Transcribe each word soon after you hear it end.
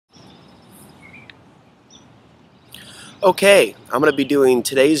Okay, I'm going to be doing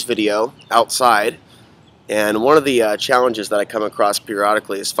today's video outside, and one of the challenges that I come across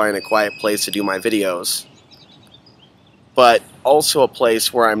periodically is finding a quiet place to do my videos, but also a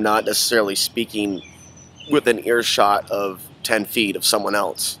place where I'm not necessarily speaking within earshot of 10 feet of someone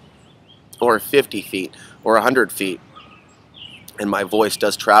else, or 50 feet, or 100 feet, and my voice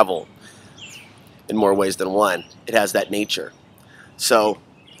does travel in more ways than one. It has that nature. So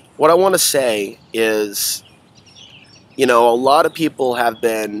what I want to say is, a lot of people have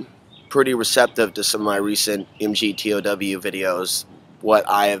been pretty receptive to some of my recent MGTOW videos, what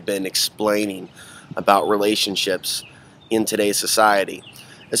I have been explaining about relationships in today's society,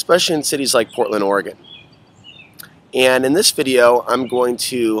 especially in cities like Portland, Oregon. And in this video, I'm going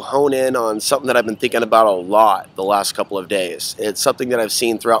to hone in on something that I've been thinking about a lot the last couple of days. It's something that I've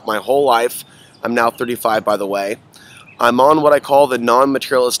seen throughout my whole life. I'm now 35, by the way. I'm on what I call the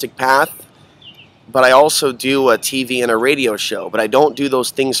non-materialistic path, but I also do a TV and a radio show, but I don't do those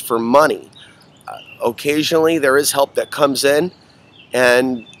things for money. Occasionally there is help that comes in,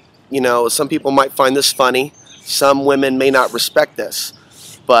 and some people might find this funny. Some women may not respect this,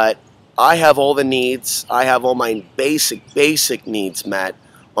 but I have all the needs. I have all my basic needs met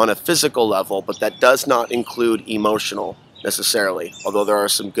on a physical level, but that does not include emotional necessarily, although there are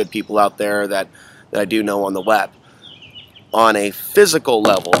some good people out there that I do know on the web. On a physical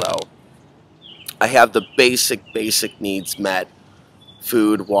level, though, I have the basic needs met: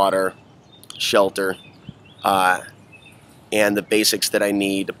 food, water, shelter, and the basics that I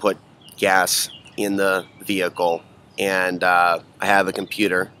need to put gas in the vehicle. And I have a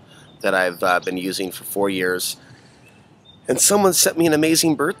computer that I've been using for 4 years. And someone sent me an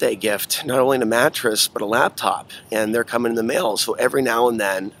amazing birthday gift, not only a mattress, but a laptop. And they're coming in the mail. So every now and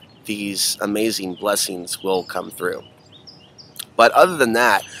then, these amazing blessings will come through. But other than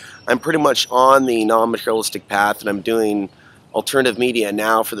that, I'm pretty much on the non-materialistic path, and I'm doing alternative media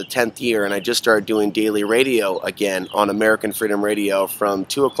now for the 10th year, and I just started doing daily radio again on American Freedom Radio from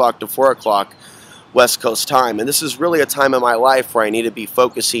 2 o'clock to 4 o'clock West Coast time. And this is really a time in my life where I need to be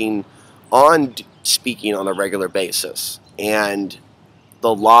focusing on speaking on a regular basis. And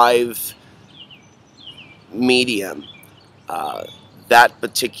the live medium, that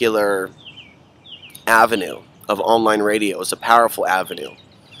particular avenue of online radio is a powerful avenue.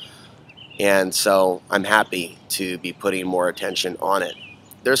 And so I'm happy to be putting more attention on it.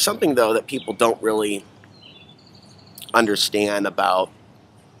 There's something, though, that people don't really understand about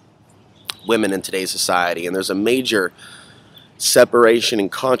women in today's society. And there's a major separation in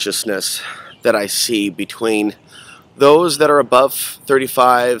consciousness that I see between those that are above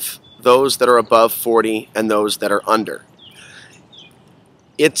 35, those that are above 40, and those that are under.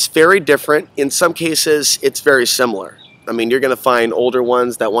 It's very different. In some cases, it's very similar. I mean, you're going to find older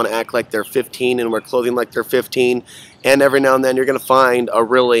ones that want to act like they're 15 and wear clothing like they're 15. And every now and then you're going to find a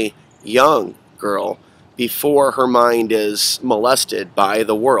really young girl before her mind is molested by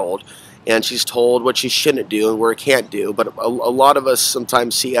the world and she's told what she shouldn't do and where it can't do. But a lot of us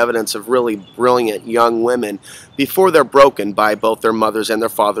sometimes see evidence of really brilliant young women before they're broken by both their mothers and their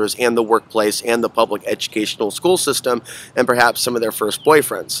fathers and the workplace and the public educational school system, and perhaps some of their first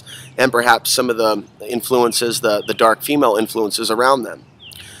boyfriends, and perhaps some of the influences, the dark female influences around them.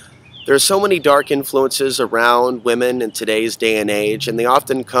 There's so many dark influences around women in today's day and age, and they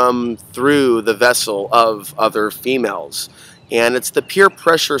often come through the vessel of other females. And it's the peer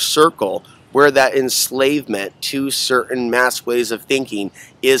pressure circle where that enslavement to certain mass ways of thinking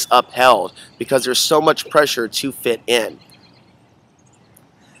is upheld because there's so much pressure to fit in.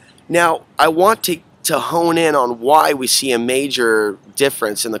 Now, I want to hone in on why we see a major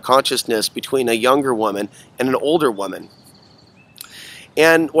difference in the consciousness between a younger woman and an older woman.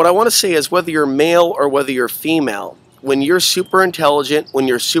 And what I want to say is, whether you're male or whether you're female, when you're super intelligent, when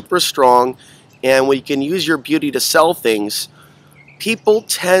you're super strong, and when you can use your beauty to sell things, people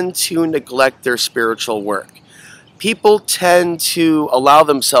tend to neglect their spiritual work. People tend to allow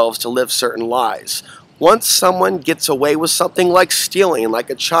themselves to live certain lies. Once someone gets away with something like stealing, like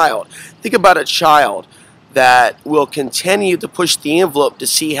a child, think about a child that will continue to push the envelope to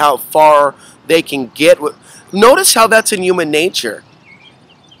see how far they can get. Notice how that's in human nature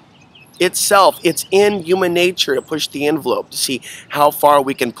itself. It's in human nature to push the envelope to see how far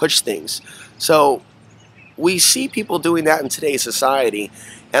we can push things. So we see people doing that in today's society,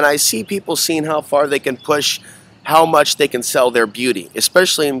 and I see people seeing how far they can push, how much they can sell their beauty,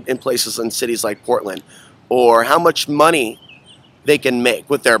 especially in places in cities like Portland, or how much money they can make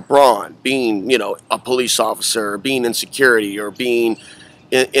with their brawn, being, a police officer, or being in security, or being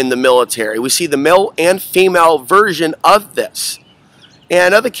in the military. We see the male and female version of this.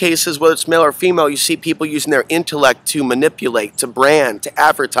 And in other cases, whether it's male or female, you see people using their intellect to manipulate, to brand, to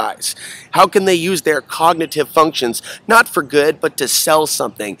advertise. How can they use their cognitive functions, not for good, but to sell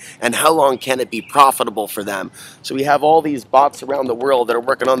something? And how long can it be profitable for them? So we have all these bots around the world that are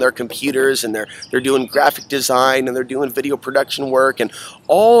working on their computers, and they're doing graphic design, and they're doing video production work, and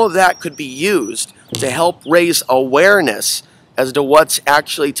all of that could be used to help raise awareness as to what's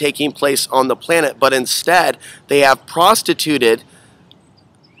actually taking place on the planet. But instead, they have prostituted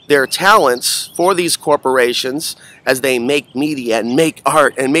their talents for these corporations as they make media and make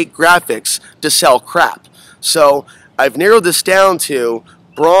art and make graphics to sell crap. So I've narrowed this down to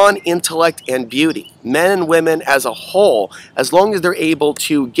brawn, intellect, and beauty. Men and women as a whole, as long as they're able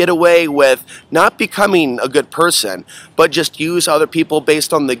to get away with not becoming a good person, but just use other people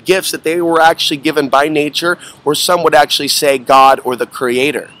based on the gifts that they were actually given by nature, or some would actually say God or the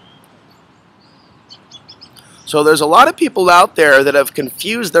Creator. So there's a lot of people out there that have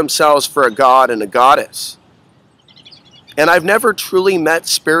confused themselves for a god and a goddess. And I've never truly met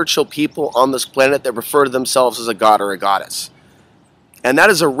spiritual people on this planet that refer to themselves as a god or a goddess. And that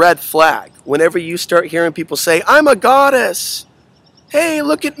is a red flag. Whenever you start hearing people say, I'm a goddess, hey,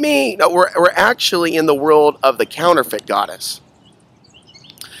 look at me. No, we're actually in the world of the counterfeit goddess.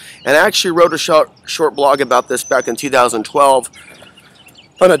 And I actually wrote a short blog about this back in 2012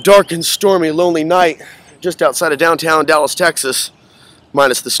 on a dark and stormy, lonely night just outside of downtown Dallas, Texas,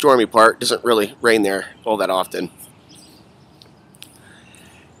 minus the stormy part. It doesn't really rain there all that often.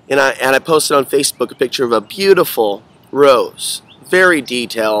 And I posted on Facebook a picture of a beautiful rose, very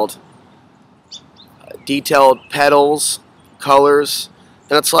detailed petals, colors,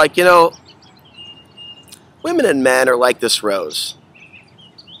 and it's like, you know, women and men are like this rose.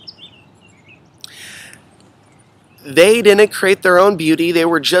 They didn't create their own beauty, they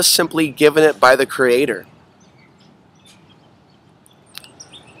were just simply given it by the Creator.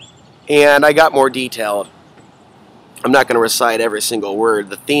 And I got more detailed. I'm not going to recite every single word.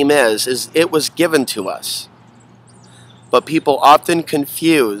 The theme is it was given to us. But people often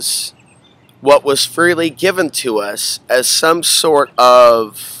confuse what was freely given to us as some sort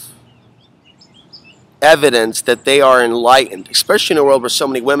of evidence that they are enlightened, especially in a world where so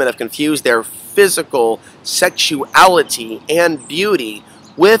many women have confused their physical sexuality and beauty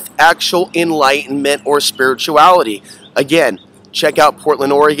with actual enlightenment or spirituality. Again, check out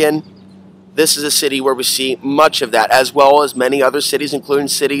Portland, Oregon. This is a city where we see much of that, as well as many other cities, including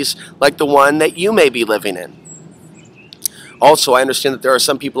cities like the one that you may be living in. Also, I understand that there are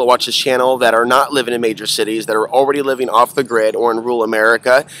some people that watch this channel that are not living in major cities, that are already living off the grid or in rural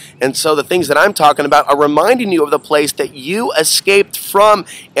America. And so the things that I'm talking about are reminding you of the place that you escaped from.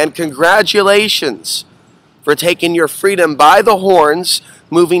 And congratulations for taking your freedom by the horns,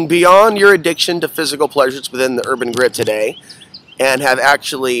 moving beyond your addiction to physical pleasures within the urban grid today, and have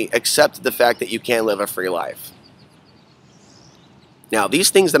actually accepted the fact that you can live a free life. Now, these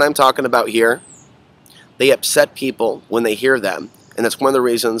things that I'm talking about here, they upset people when they hear them, and that's one of the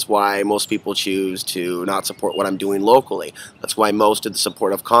reasons why most people choose to not support what I'm doing locally. That's why most of the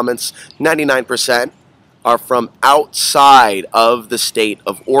supportive comments, 99%, are from outside of the state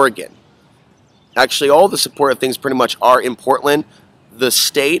of Oregon. Actually, all the supportive things pretty much are in Portland, the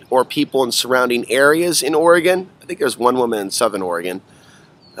state, or people in surrounding areas in Oregon. I think there's one woman in Southern Oregon.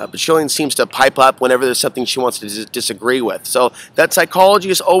 But she only seems to pipe up whenever there's something she wants to disagree with. So that psychology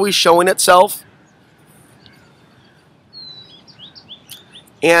is always showing itself.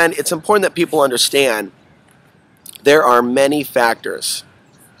 And it's important that people understand there are many factors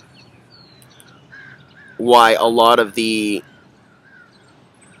why a lot of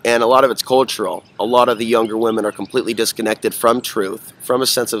it's cultural, a lot of the younger women are completely disconnected from truth, from a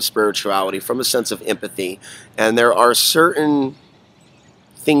sense of spirituality, from a sense of empathy. And there are certain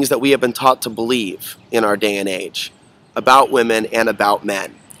things that we have been taught to believe in our day and age about women and about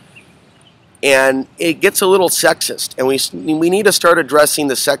men. And it gets a little sexist, and we need to start addressing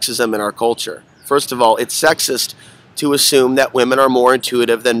the sexism in our culture. First of all, it's sexist to assume that women are more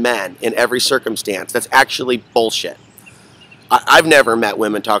intuitive than men in every circumstance. That's actually bullshit. I've never met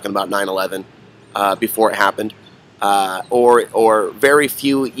women talking about 9/11 before it happened, or very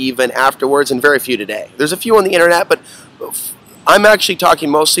few even afterwards, and very few today. There's a few on the internet, but I'm actually talking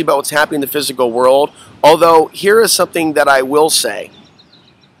mostly about what's happening in the physical world. Although, here is something that I will say.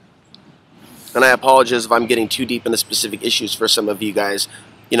 And I apologize if I'm getting too deep into specific issues for some of you guys,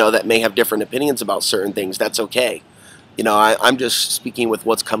 that may have different opinions about certain things. That's okay. I'm just speaking with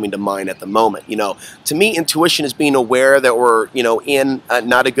what's coming to mind at the moment. To me, intuition is being aware that we're, in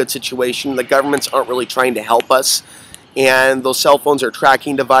not a good situation. The governments aren't really trying to help us. and those cell phones are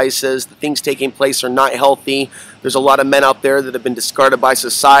tracking devices. The things taking place are not healthy. There's a lot of men out there that have been discarded by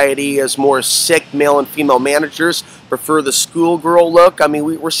society as more sick male and female managers, prefer the schoolgirl look. I mean,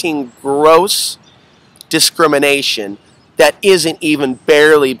 we're seeing gross discrimination that isn't even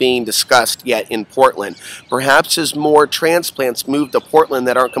barely being discussed yet in Portland. Perhaps as more transplants move to Portland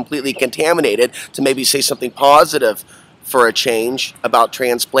that aren't completely contaminated to maybe say something positive for a change about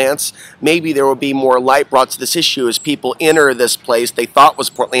transplants, maybe there will be more light brought to this issue as people enter this place they thought was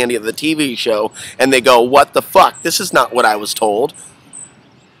Portlandia, the TV show, and they go, what the fuck? This is not what I was told.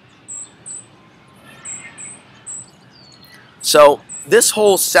 So this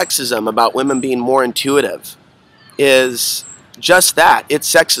whole sexism about women being more intuitive is just that. It's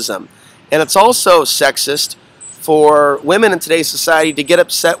sexism. And it's also sexist for women in today's society to get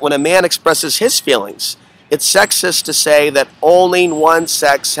upset when a man expresses his feelings. It's sexist to say that only one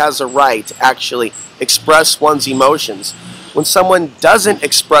sex has a right to actually express one's emotions. When someone doesn't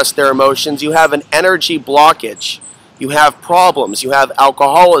express their emotions, you have an energy blockage. You have problems. You have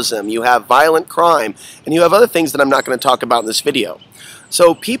alcoholism. You have violent crime. And you have other things that I'm not going to talk about in this video.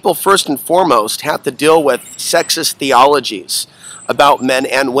 So people, first and foremost, have to deal with sexist theologies about men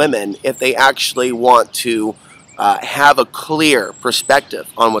and women if they actually want to have a clear perspective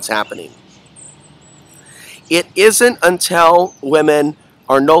on what's happening. It isn't until women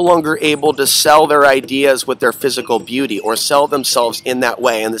are no longer able to sell their ideas with their physical beauty or sell themselves in that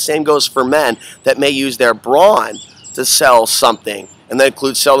way, and the same goes for men that may use their brawn to sell something, and that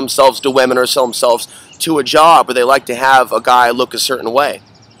includes sell themselves to women or sell themselves to a job where they like to have a guy look a certain way.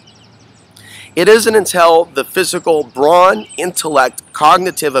 It isn't until the physical brawn, intellect,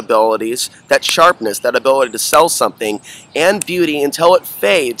 cognitive abilities, that sharpness, that ability to sell something, and beauty until it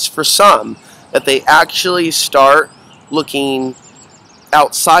fades for some, that they actually start looking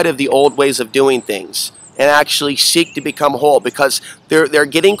outside of the old ways of doing things and actually seek to become whole, because they're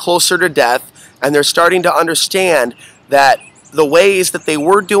getting closer to death and they're starting to understand that the ways that they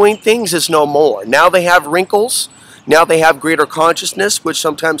were doing things is no more. Now they have wrinkles. Now they have greater consciousness, which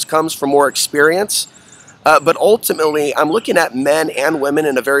sometimes comes from more experience. But ultimately, I'm looking at men and women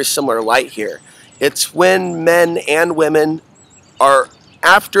in a very similar light here. It's when men and women are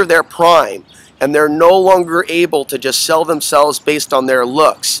after their prime and they're no longer able to just sell themselves based on their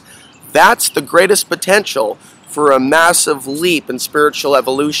looks. That's the greatest potential for a massive leap in spiritual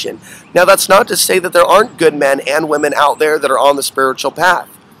evolution. Now, that's not to say that there aren't good men and women out there that are on the spiritual path,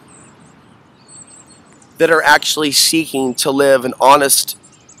 that are actually seeking to live an honest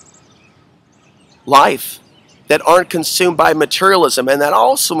life, that aren't consumed by materialism, and that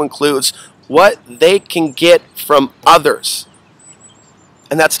also includes what they can get from others.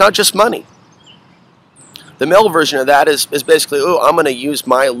 And that's not just money. The male version of that is basically, oh, I'm going to use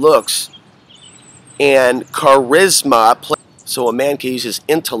my looks and charisma. So a man can use his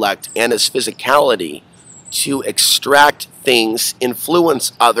intellect and his physicality to extract things,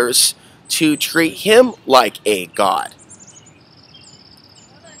 influence others, to treat him like a god.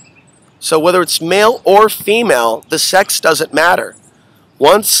 So whether it's male or female, the sex doesn't matter.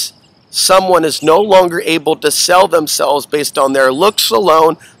 Once someone is no longer able to sell themselves based on their looks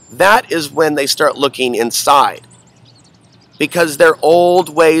alone, that is when they start looking inside, because their old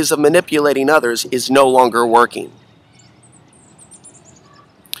ways of manipulating others is no longer working.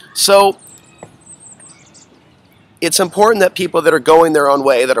 So it's important that people that are going their own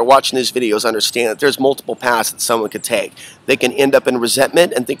way, that are watching these videos, understand that there's multiple paths that someone could take. They can end up in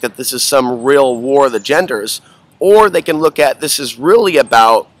resentment and think that this is some real war of the genders, or they can look at this is really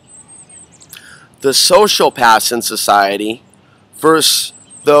about the sociopaths in society versus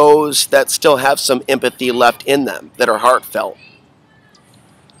those that still have some empathy left in them, that are heartfelt.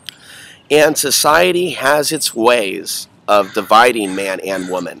 And society has its ways of dividing man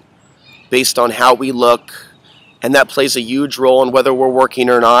and woman based on how we look, and that plays a huge role in whether we're working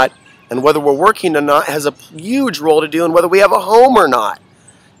or not, and whether we're working or not has a huge role to do in whether we have a home or not,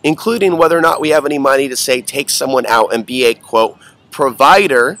 including whether or not we have any money to, say, take someone out and be a, quote,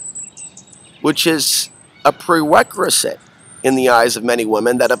 provider, which is a prerequisite in the eyes of many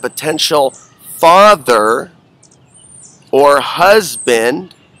women, that a potential father or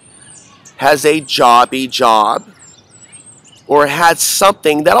husband has a jobby job or has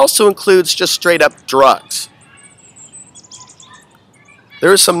something that also includes just straight up drugs.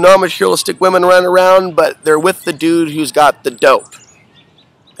 There's some non-materialistic women running around, but they're with the dude who's got the dope.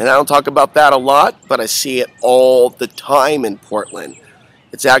 And I don't talk about that a lot, but I see it all the time in Portland.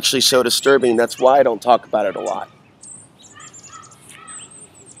 It's actually so disturbing. That's why I don't talk about it a lot.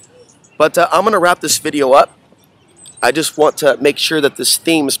 But I'm going to wrap this video up. I just want to make sure that this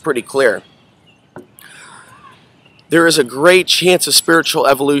theme is pretty clear. There is a great chance of spiritual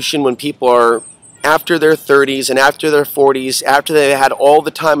evolution when people are after their 30s and after their 40s, after they've had all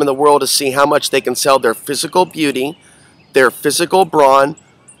the time in the world to see how much they can sell their physical beauty, their physical brawn,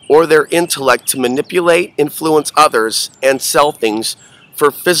 or their intellect to manipulate, influence others, and sell things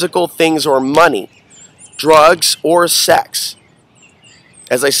for physical things or money, drugs, or sex.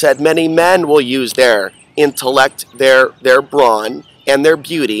 As I said, many men will use their intellect, their brawn, and their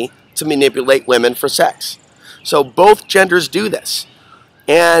beauty to manipulate women for sex. So both genders do this.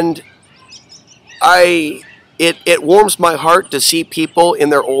 And it warms my heart to see people in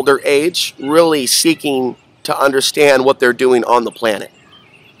their older age really seeking to understand what they're doing on the planet,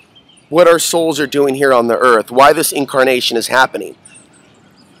 what our souls are doing here on the earth, why this incarnation is happening.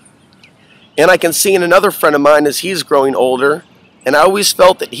 And I can see in another friend of mine as he's growing older, and I always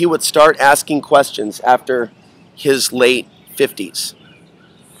felt that he would start asking questions after his late 50s.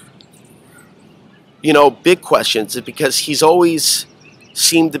 You know, big questions, because he's always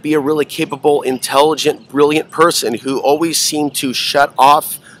seemed to be a really capable, intelligent, brilliant person who always seemed to shut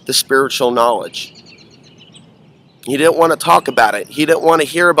off the spiritual knowledge. He didn't want to talk about it. He didn't want to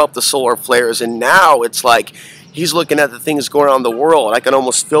hear about the solar flares. And now it's like he's looking at the things going on in the world. I can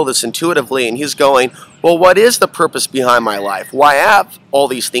almost feel this intuitively. And he's going, well, what is the purpose behind my life? Why have all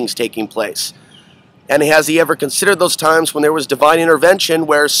these things taking place? And has he ever considered those times when there was divine intervention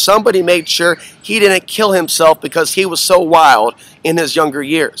where somebody made sure he didn't kill himself because he was so wild in his younger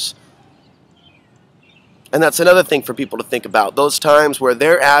years? And that's another thing for people to think about. Those times where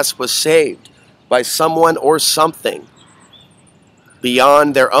their ass was saved by someone or something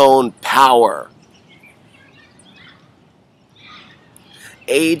beyond their own power.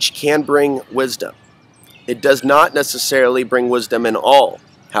 Age can bring wisdom. It does not necessarily bring wisdom in all,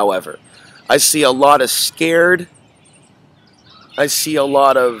 however. I see a lot of scared. I see a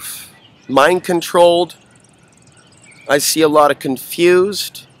lot of mind-controlled. I see a lot of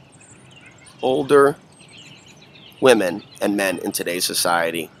confused older women and men in today's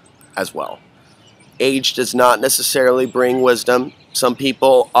society as well. Age does not necessarily bring wisdom. Some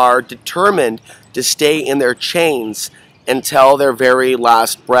people are determined to stay in their chains until their very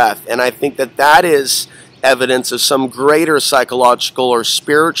last breath. And I think that that is evidence of some greater psychological or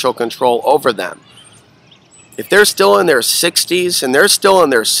spiritual control over them. If they're still in their 60s and they're still in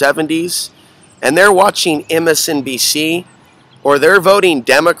their 70s and they're watching MSNBC, or they're voting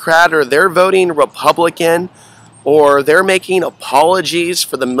Democrat, or they're voting Republican, or they're making apologies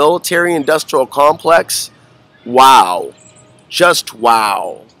for the military-industrial complex, wow. Just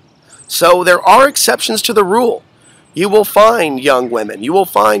wow. So there are exceptions to the rule. You will find young women, you will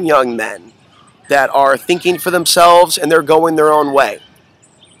find young men that are thinking for themselves and they're going their own way.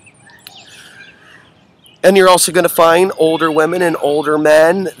 And you're also going to find older women and older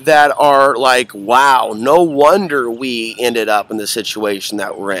men that are like, wow, no wonder we ended up in the situation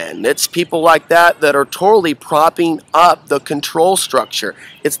that we're in. It's people like that that are totally propping up the control structure.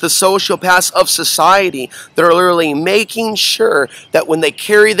 It's the sociopaths of society that are literally making sure that when they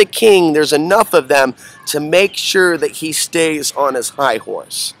carry the king, there's enough of them to make sure that he stays on his high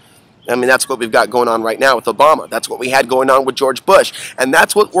horse. I mean, that's what we've got going on right now with Obama. That's what we had going on with George Bush. And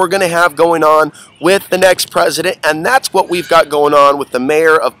that's what we're going to have going on with the next president. And that's what we've got going on with the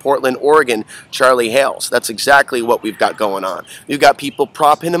mayor of Portland, Oregon, Charlie Hales. That's exactly what we've got going on. We've got people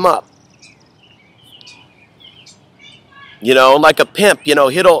propping him up. You know, like a pimp, you know,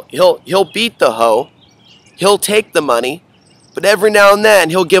 he'll beat the hoe. He'll take the money. But every now and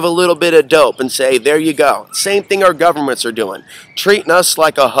then, he'll give a little bit of dope and say, there you go. Same thing our governments are doing. Treating us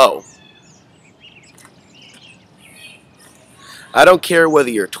like a hoe. I don't care whether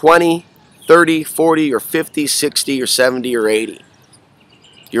you're 20, 30, 40, or 50, 60, or 70, or 80.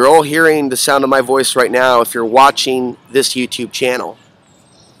 You're all hearing the sound of my voice right now if you're watching this YouTube channel.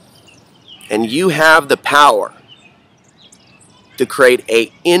 And you have the power to create an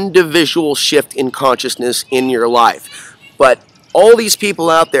individual shift in consciousness in your life. But all these people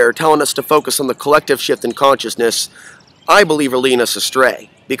out there telling us to focus on the collective shift in consciousness, I believe are leading us astray.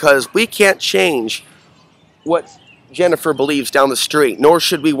 Because we can't change what Jennifer believes down the street, nor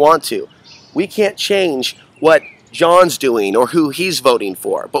should we want to. We can't change what John's doing or who he's voting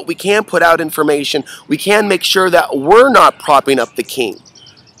for. But we can put out information. We can make sure that we're not propping up the king.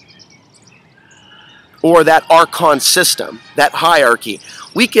 Or that archon system, that hierarchy.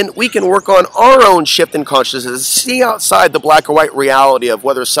 We can work on our own shift in consciousness, see outside the black or white reality of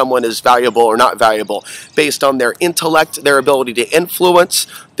whether someone is valuable or not valuable based on their intellect, their ability to influence,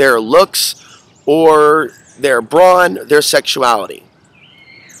 their looks, or their brawn, their sexuality.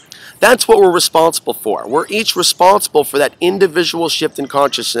 That's what we're responsible for. We're each responsible for that individual shift in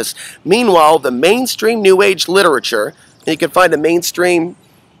consciousness. Meanwhile, the mainstream New Age literature, and you can find a mainstream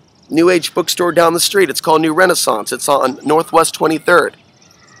New Age bookstore down the street. It's called New Renaissance. It's on Northwest 23rd.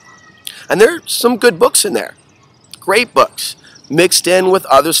 And there's some good books in there. Great books. Mixed in with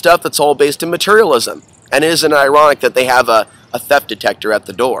other stuff that's all based in materialism. And isn't it ironic that they have a theft detector at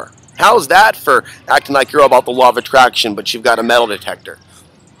the door? How's that for acting like you're all about the law of attraction, but you've got a metal detector?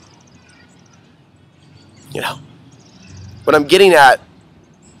 You know, what I'm getting at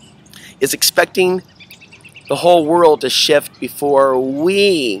is expecting the whole world to shift before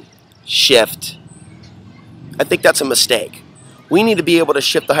we shift. I think that's a mistake. We need to be able to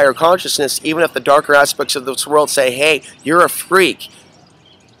shift the higher consciousness, even if the darker aspects of this world say, hey, you're a freak.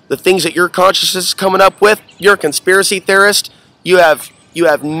 The things that your consciousness is coming up with, you're a conspiracy theorist, you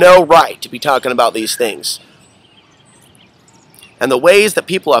have no right to be talking about these things. And the ways that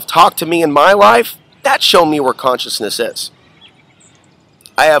people have talked to me in my life, that show me where consciousness is.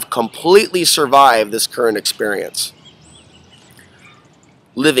 I have completely survived this current experience,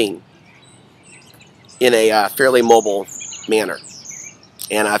 living in a fairly mobile manner.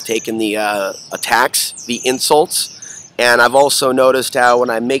 And I've taken the attacks, the insults, and I've also noticed how when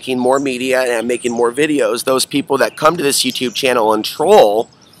I'm making more media and I'm making more videos, those people that come to this YouTube channel and troll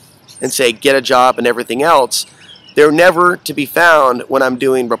and say, get a job and everything else, they're never to be found when I'm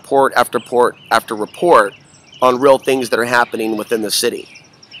doing report after report after report on real things that are happening within the city.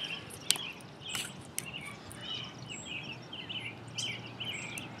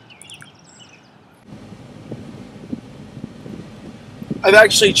 I've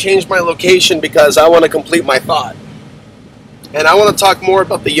actually changed my location because I want to complete my thought. And I want to talk more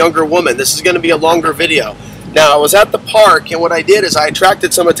about the younger woman. This is going to be a longer video. Now, I was at the park, and what I did is I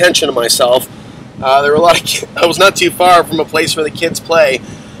attracted some attention to myself. There were a lot of kids. I was not too far from a place where the kids play,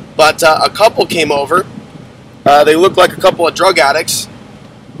 but a couple came over. They looked like a couple of drug addicts,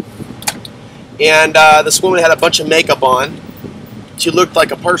 and this woman had a bunch of makeup on. She looked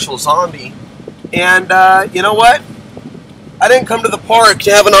like a partial zombie. And you know what? I didn't come to the park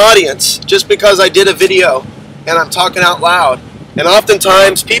to have an audience just because I did a video and I'm talking out loud. And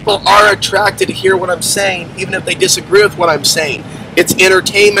oftentimes people are attracted to hear what I'm saying, even if they disagree with what I'm saying. It's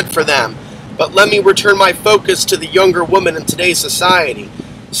entertainment for them. But let me return my focus to the younger woman in today's society.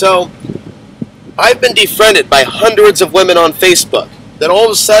 So, I've been defriended by hundreds of women on Facebook that all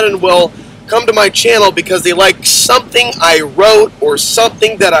of a sudden will come to my channel because they like something I wrote or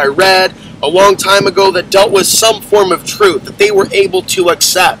something that I read a long time ago that dealt with some form of truth that they were able to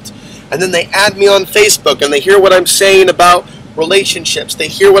accept. And then they add me on Facebook and they hear what I'm saying about relationships. They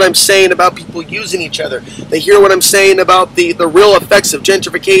hear what I'm saying about people using each other. They hear what I'm saying about the real effects of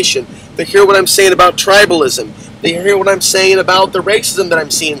gentrification. They hear what I'm saying about tribalism. They hear what I'm saying about the racism that I'm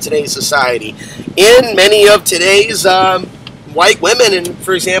seeing in today's society. In many of today's white women, and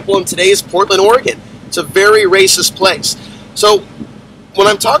for example, in today's Portland, Oregon. It's a very racist place. So when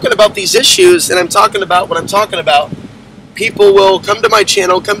I'm talking about these issues and I'm talking about what I'm talking about, people will come to my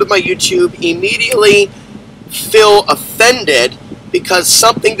channel, come to my YouTube, immediately feel offended because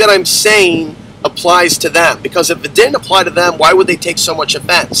something that I'm saying applies to them. Because if it didn't apply to them, why would they take so much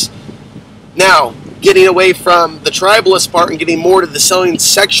offense? Now, getting away from the tribalist part and getting more to the selling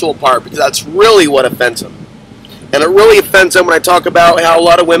sexual part, because that's really what offends them. And it really offends them when I talk about how a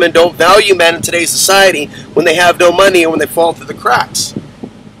lot of women don't value men in today's society when they have no money and when they fall through the cracks.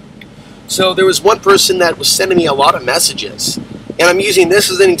 So there was one person that was sending me a lot of messages. And I'm using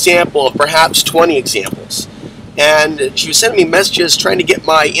this as an example of perhaps 20 examples. And she was sending me messages trying to get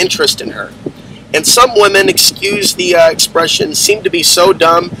my interest in her. And some women, excuse the expression, seem to be so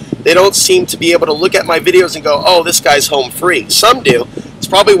dumb, they don't seem to be able to look at my videos and go, oh, this guy's home free. Some do. It's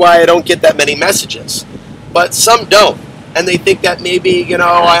probably why I don't get that many messages. But some don't. And they think that maybe, you know,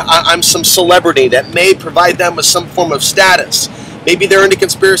 I'm some celebrity that may provide them with some form of status. Maybe they're into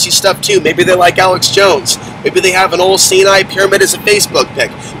conspiracy stuff too. Maybe they like Alex Jones. Maybe they have an old Sinai pyramid as a Facebook pic.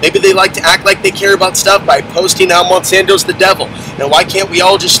 Maybe they like to act like they care about stuff by posting how Monsanto's the devil. And why can't we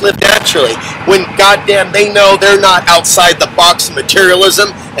all just live naturally? When goddamn they know they're not outside the box of materialism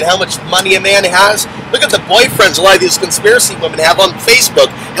and how much money a man has. Look at the boyfriends a lot of these conspiracy women have on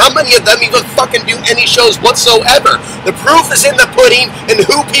Facebook. How many of them even fucking do any shows whatsoever? The proof is in the pudding and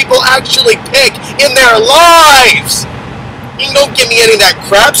who people actually pick in their lives. You don't give me any of that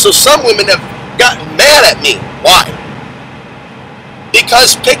crap. So some women have gotten mad at me. Why?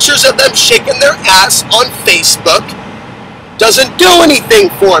 Because pictures of them shaking their ass on Facebook doesn't do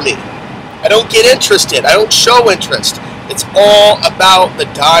anything for me. I don't get interested. I don't show interest. It's all about the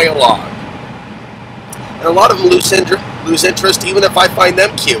dialogue. And a lot of them lose interest even if I find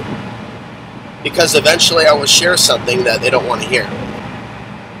them cute. because eventually I will share something that they don't want to hear.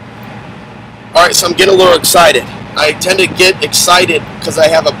 Alright, so I'm getting a little excited. I tend to get excited because I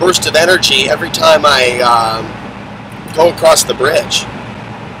have a burst of energy every time I go across the bridge.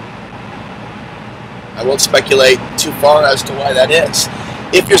 I won't speculate too far as to why that is.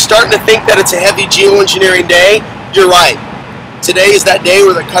 If you're starting to think that it's a heavy geoengineering day, you're right. Today is that day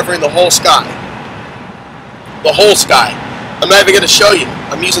where they're covering the whole sky. The whole sky. I'm not even going to show you.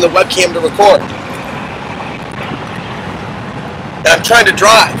 I'm using the webcam to record. And I'm trying to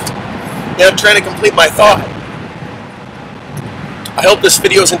drive. And I'm trying to complete my thought. I hope this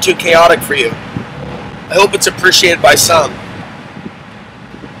video isn't too chaotic for you. I hope it's appreciated by some.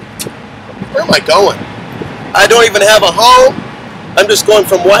 Where am I going? I don't even have a home. I'm just going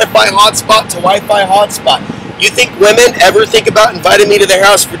from Wi-Fi hotspot to Wi-Fi hotspot. You think women ever think about inviting me to their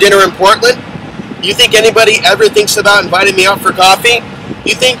house for dinner in Portland? You think anybody ever thinks about inviting me out for coffee?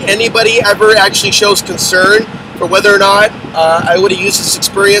 You think anybody ever actually shows concern for whether or not I would have used this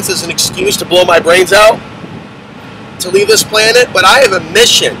experience as an excuse to blow my brains out? To leave this planet? But I have a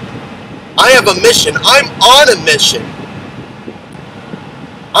mission. I have a mission. I'm on a mission.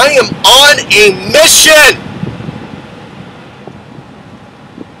 I am on a mission!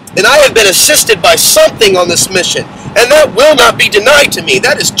 And I have been assisted by something on this mission. And that will not be denied to me.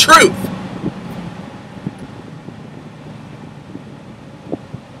 That is truth.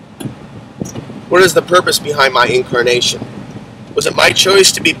 What is the purpose behind my incarnation? Was it my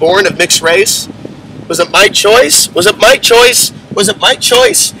choice to be born of mixed race? Was it my choice? Was it my choice? Was it my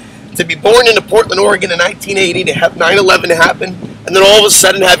choice to be born into Portland, Oregon in 1980 to have 9/11 happen? And then all of a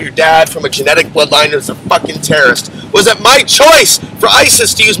sudden have your dad from a genetic bloodline who's a fucking terrorist? Was it my choice for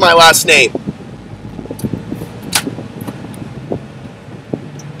ISIS to use my last name?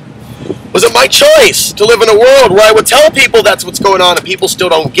 Was it my choice to live in a world where I would tell people that's what's going on and people still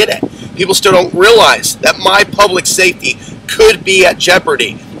don't get it? People still don't realize that my public safety could be at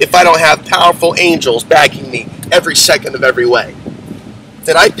jeopardy if I don't have powerful angels backing me every second of every way.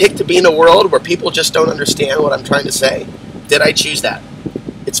 Did I pick to be in a world where people just don't understand what I'm trying to say? Did I choose that?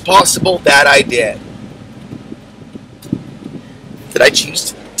 It's possible that I did. Did I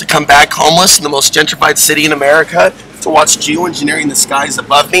choose to come back homeless in the most gentrified city in America to watch geoengineering the skies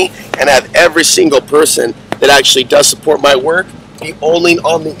above me and have every single person that actually does support my work be only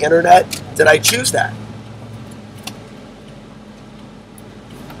on the internet? Did I choose that?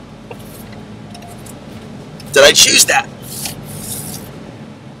 Did I choose that?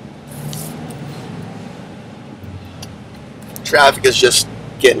 Traffic is just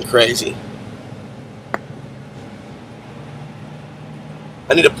getting crazy.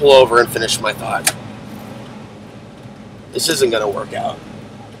 I need to pull over and finish my thought. This isn't going to work out.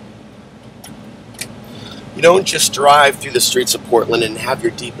 You don't just drive through the streets of Portland and have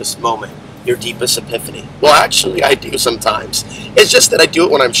your deepest moment, your deepest epiphany. Well, actually, I do sometimes. It's just that I do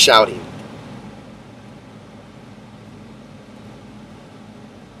it when I'm shouting.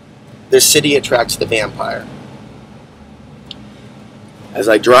 The city attracts the vampire. As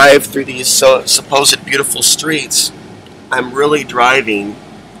I drive through these supposed beautiful streets, I'm really driving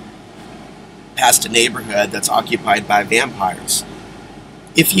past a neighborhood that's occupied by vampires.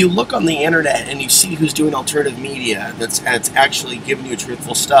 If you look on the internet and you see who's doing alternative media that's actually giving you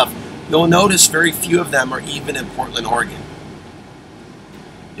truthful stuff, you'll notice very few of them are even in Portland, Oregon.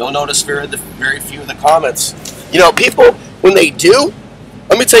 You'll notice very few of the comments. You know, people, when they do,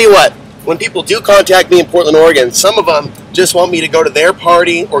 let me tell you what, when people do contact me in Portland, Oregon, some of them just want me to go to their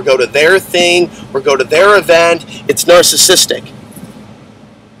party or go to their thing or go to their event. It's narcissistic.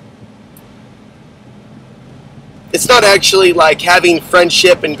 It's not actually like having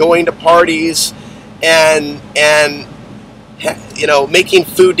friendship and going to parties and you know, making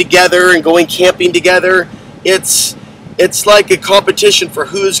food together and going camping together. It's like a competition for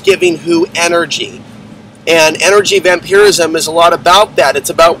who's giving who energy. And energy vampirism is a lot about that.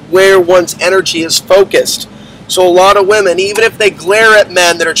 It's about where one's energy is focused. So a lot of women, even if they glare at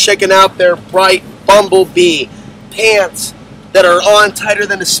men that are checking out their bright bumblebee pants that are on tighter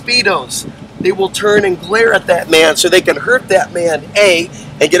than the Speedos, they will turn and glare at that man so they can hurt that man, A,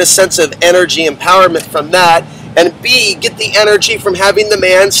 and get a sense of energy empowerment from that, and B, get the energy from having the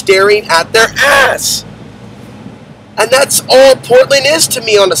man staring at their ass. And that's all Portland is to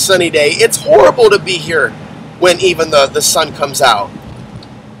me on a sunny day. It's horrible to be here when even the sun comes out.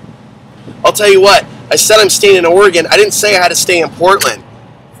 I'll tell you what, I said I'm staying in Oregon. I didn't say I had to stay in Portland.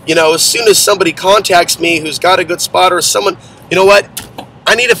 You know, as soon as somebody contacts me who's got a good spot or someone, you know what?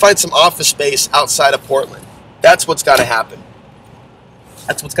 I need to find some office space outside of Portland. That's what's got to happen.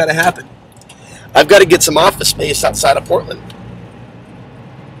 That's what's got to happen. I've got to get some office space outside of Portland.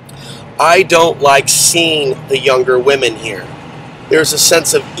 I don't like seeing the younger women here. There's a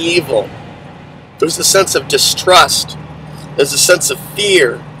sense of evil. There's a sense of distrust. There's a sense of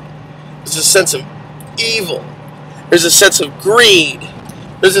fear. There's a sense of evil. There's a sense of greed.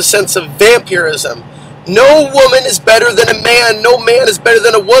 There's a sense of vampirism. No woman is better than a man. No man is better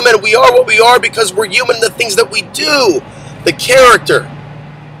than a woman. We are what we are because we're human in the things that we do. The character.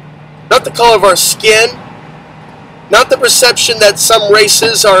 Not the color of our skin. Not the perception that some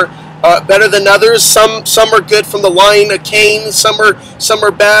races are better than others. Some are good from the line of Cain. Some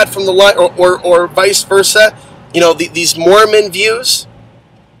are bad from the line, or vice versa. You know, these Mormon views.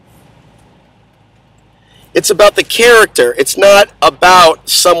 It's about the character. It's not about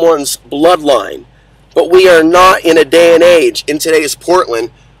someone's bloodline. But we are not in a day and age in today's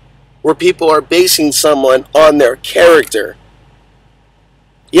Portland where people are basing someone on their character.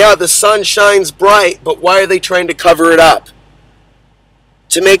 Yeah, the sun shines bright, but why are they trying to cover it up?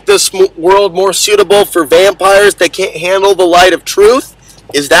 To make this world more suitable for vampires that can't handle the light of truth?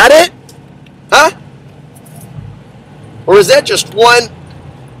 Is that it? Huh? Or is that just one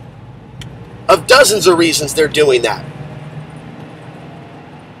of dozens of reasons they're doing that?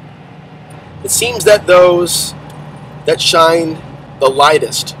 It seems that those that shine the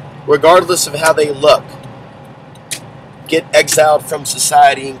lightest, regardless of how they look, get exiled from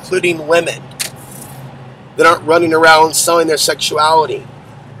society, including women that aren't running around selling their sexuality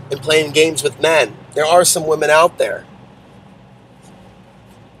and playing games with men. There are some women out there,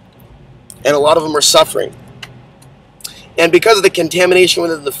 and a lot of them are suffering. And because of the contamination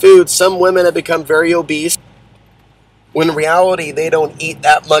within the food, some women have become very obese, when in reality they don't eat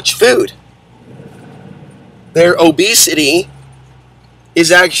that much food. Their obesity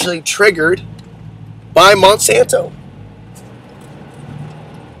is actually triggered by Monsanto.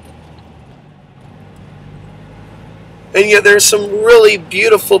 And yet there's some really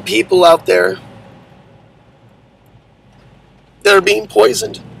beautiful people out there that are being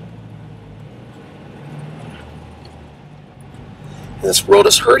poisoned. And this world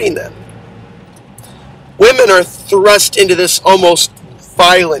is hurting them. Women are thrust into this almost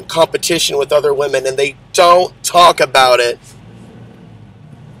violent competition with other women, and they don't talk about it.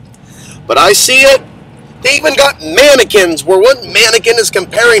 But I see it. They even got mannequins where one mannequin is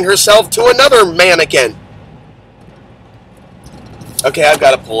comparing herself to another mannequin. Okay, I've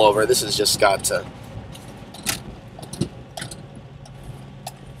got to pull over. This has just got to...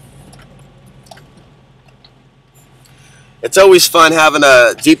 It's always fun having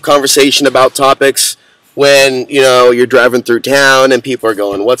a deep conversation about topics when, you know, you're driving through town and people are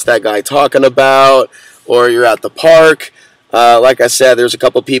going, what's that guy talking about? Or you're at the park. Like I said, there's a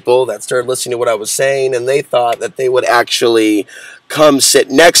couple people that started listening to what I was saying, and they thought that they would actually come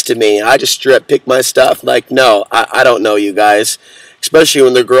sit next to me. I just straight pick my stuff. Like, no, I don't know you guys. Especially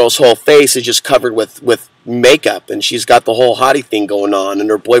when the girl's whole face is just covered with makeup, and she's got the whole hottie thing going on, and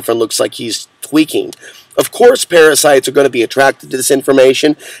her boyfriend looks like he's tweaking. Of course, parasites are going to be attracted to this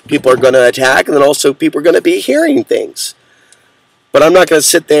information. People are going to attack, and then also people are going to be hearing things. But I'm not going to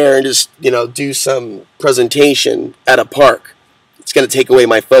sit there and just, you know, do some presentation at a park. It's going to take away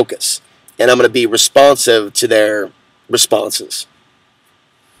my focus, and I'm going to be responsive to their responses.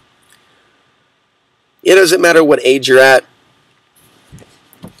 It doesn't matter what age you're at.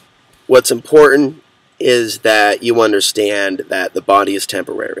 What's important is that you understand that the body is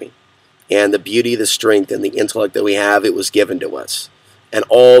temporary. And the beauty, the strength, and the intellect that we have, it was given to us. And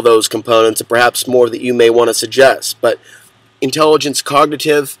all those components, and perhaps more that you may want to suggest. But intelligence,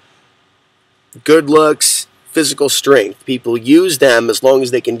 cognitive, good looks, physical strength. People use them as long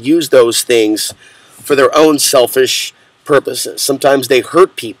as they can use those things for their own selfish purposes. Sometimes they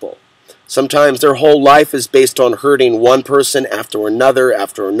hurt people. Sometimes their whole life is based on hurting one person after another,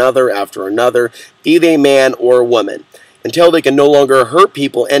 after another, after another, be they man or woman, until they can no longer hurt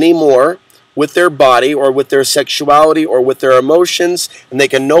people anymore with their body or with their sexuality or with their emotions, and they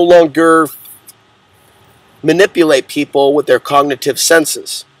can no longer manipulate people with their cognitive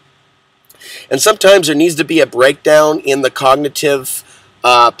senses. And sometimes there needs to be a breakdown in the cognitive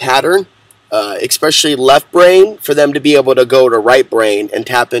pattern, especially left brain, for them to be able to go to right brain and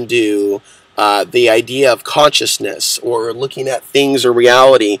tap into the idea of consciousness, or looking at things or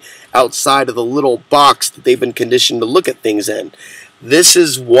reality outside of the little box that they've been conditioned to look at things in. This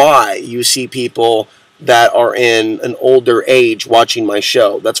is why you see people that are in an older age watching my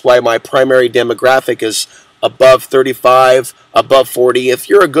show. That's why my primary demographic is above 35, above 40. If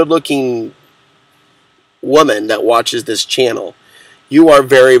you're a good-looking woman that watches this channel, you are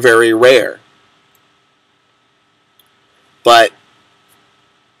very, very rare. But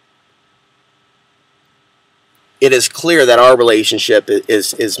it is clear that our relationship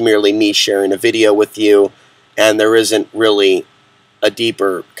is merely me sharing a video with you, and there isn't really a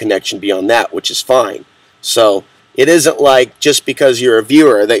deeper connection beyond that, which is fine. So it isn't like just because you're a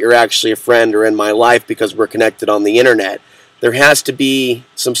viewer that you're actually a friend or in my life because we're connected on the internet. There has to be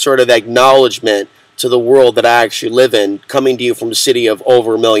some sort of acknowledgement to the world that I actually live in, coming to you from a city of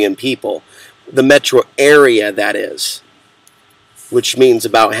over 1 million people. The metro area, that is, which means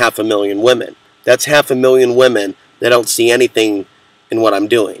about 500,000 women. That's 500,000 women that don't see anything in what I'm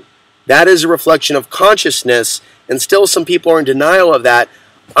doing. That is a reflection of consciousness, and still some people are in denial of that.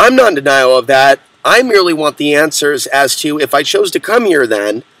 I'm not in denial of that. I merely want the answers as to if I chose to come here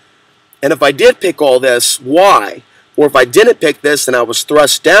then, and if I did pick all this, why? Or if I didn't pick this and I was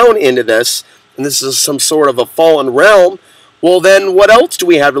thrust down into this, and this is some sort of a fallen realm, well then what else do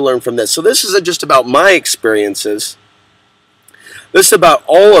we have to learn from this? So this isn't just about my experiences. This is about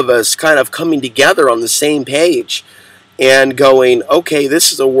all of us kind of coming together on the same page and going, okay,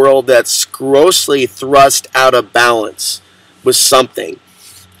 this is a world that's grossly thrust out of balance with something.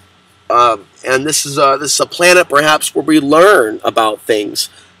 And this is a planet perhaps where we learn about things,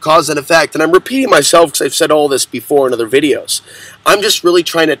 cause and effect. And I'm repeating myself because I've said all this before in other videos. I'm just really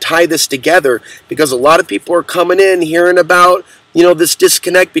trying to tie this together because a lot of people are coming in hearing about, you know, this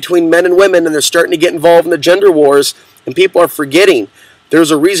disconnect between men and women, and they're starting to get involved in the gender wars, and people are forgetting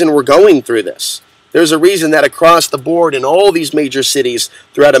there's a reason we're going through this. There's a reason that across the board in all these major cities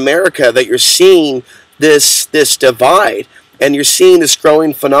throughout America that you're seeing this divide, and you're seeing this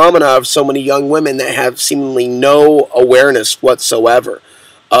growing phenomena of so many young women that have seemingly no awareness whatsoever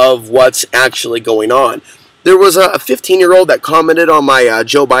of what's actually going on. There was a 15-year-old that commented on my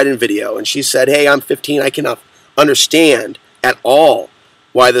Joe Biden video, and she said, hey, I'm 15, I cannot understand at all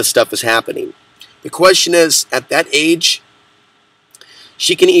why this stuff is happening. The question is, at that age,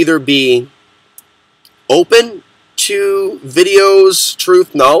 she can either be open to videos,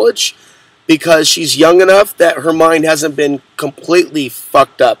 truth, knowledge, because she's young enough that her mind hasn't been completely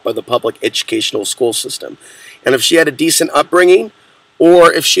fucked up by the public educational school system. And if she had a decent upbringing,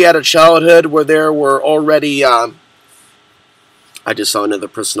 or if she had a childhood where there were already, I just saw another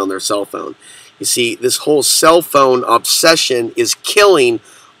person on their cell phone. You see, this whole cell phone obsession is killing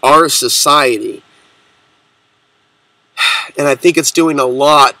our society. And I think it's doing a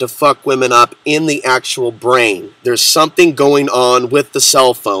lot to fuck women up in the actual brain. There's something going on with the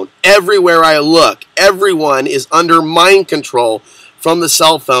cell phone. Everywhere I look, everyone is under mind control from the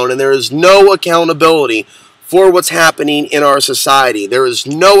cell phone, and there is no accountability for what's happening in our society. There is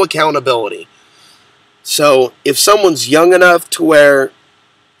no accountability. So if someone's young enough to where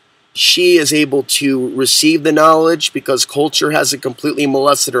she is able to receive the knowledge because culture hasn't completely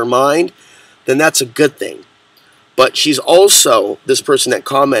molested her mind, then that's a good thing. But she's also, this person that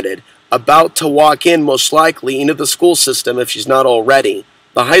commented, about to walk in most likely into the school system, if she's not already,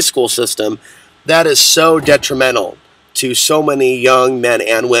 the high school system. That is so detrimental to so many young men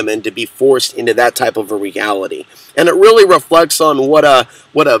and women to be forced into that type of a reality. And it really reflects on what a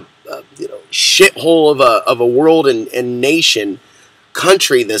you know, shithole of a world and nation,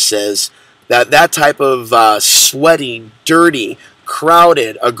 country this is, that type of sweaty, dirty,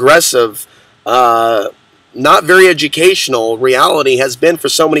 crowded, aggressive, not very educational reality has been for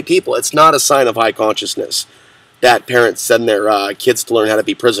so many people. It's not a sign of high consciousness that parents send their kids to learn how to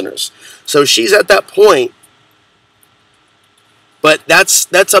be prisoners. So she's at that point, but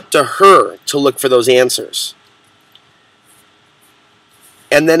that's up to her to look for those answers.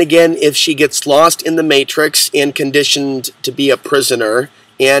 And then again, if she gets lost in the matrix and conditioned to be a prisoner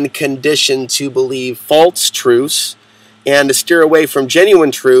and conditioned to believe false truths and to steer away from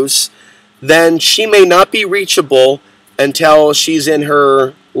genuine truths, then she may not be reachable until she's in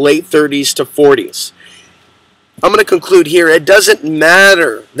her late 30s to 40s. I'm going to conclude here. It doesn't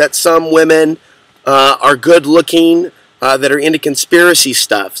matter that some women are good looking, that are into conspiracy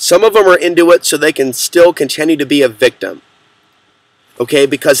stuff. Some of them are into it so they can still continue to be a victim. Okay,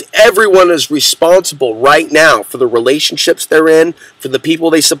 because everyone is responsible right now for the relationships they're in, for the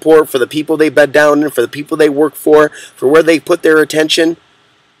people they support, for the people they bed down in, for the people they work for where they put their attention,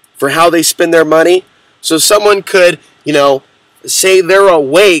 for how they spend their money. So someone could, you know, say they're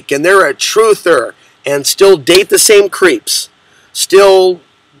awake and they're a truther and still date the same creeps, still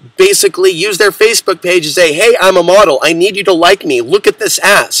basically use their Facebook page and say, hey, I'm a model. I need you to like me. Look at this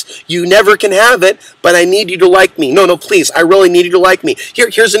ass. You never can have it, but I need you to like me. No, please. I really need you to like me.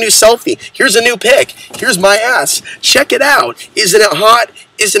 Here's a new selfie. Here's a new pic. Here's my ass. Check it out. Isn't it hot?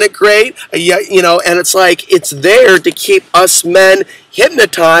 Isn't it great? Yeah, you know, and it's like, it's there to keep us men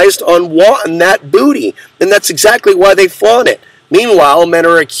hypnotized on wanting that booty. And that's exactly why they flaunt it. Meanwhile, men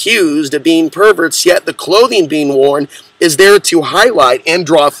are accused of being perverts, yet the clothing being worn is there to highlight and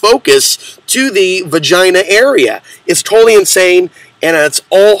draw focus to the vagina area. It's totally insane, and it's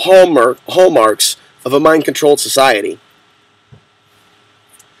all hallmarks of a mind-controlled society.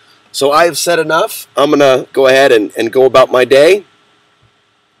 So I have said enough. I'm going to go ahead and go about my day.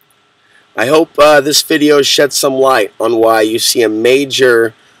 I hope this video sheds some light on why you see a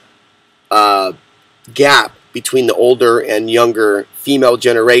major gap between the older and younger female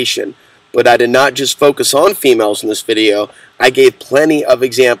generation. But I did not just focus on females in this video. I gave plenty of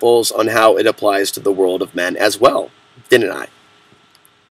examples on how it applies to the world of men as well, didn't I?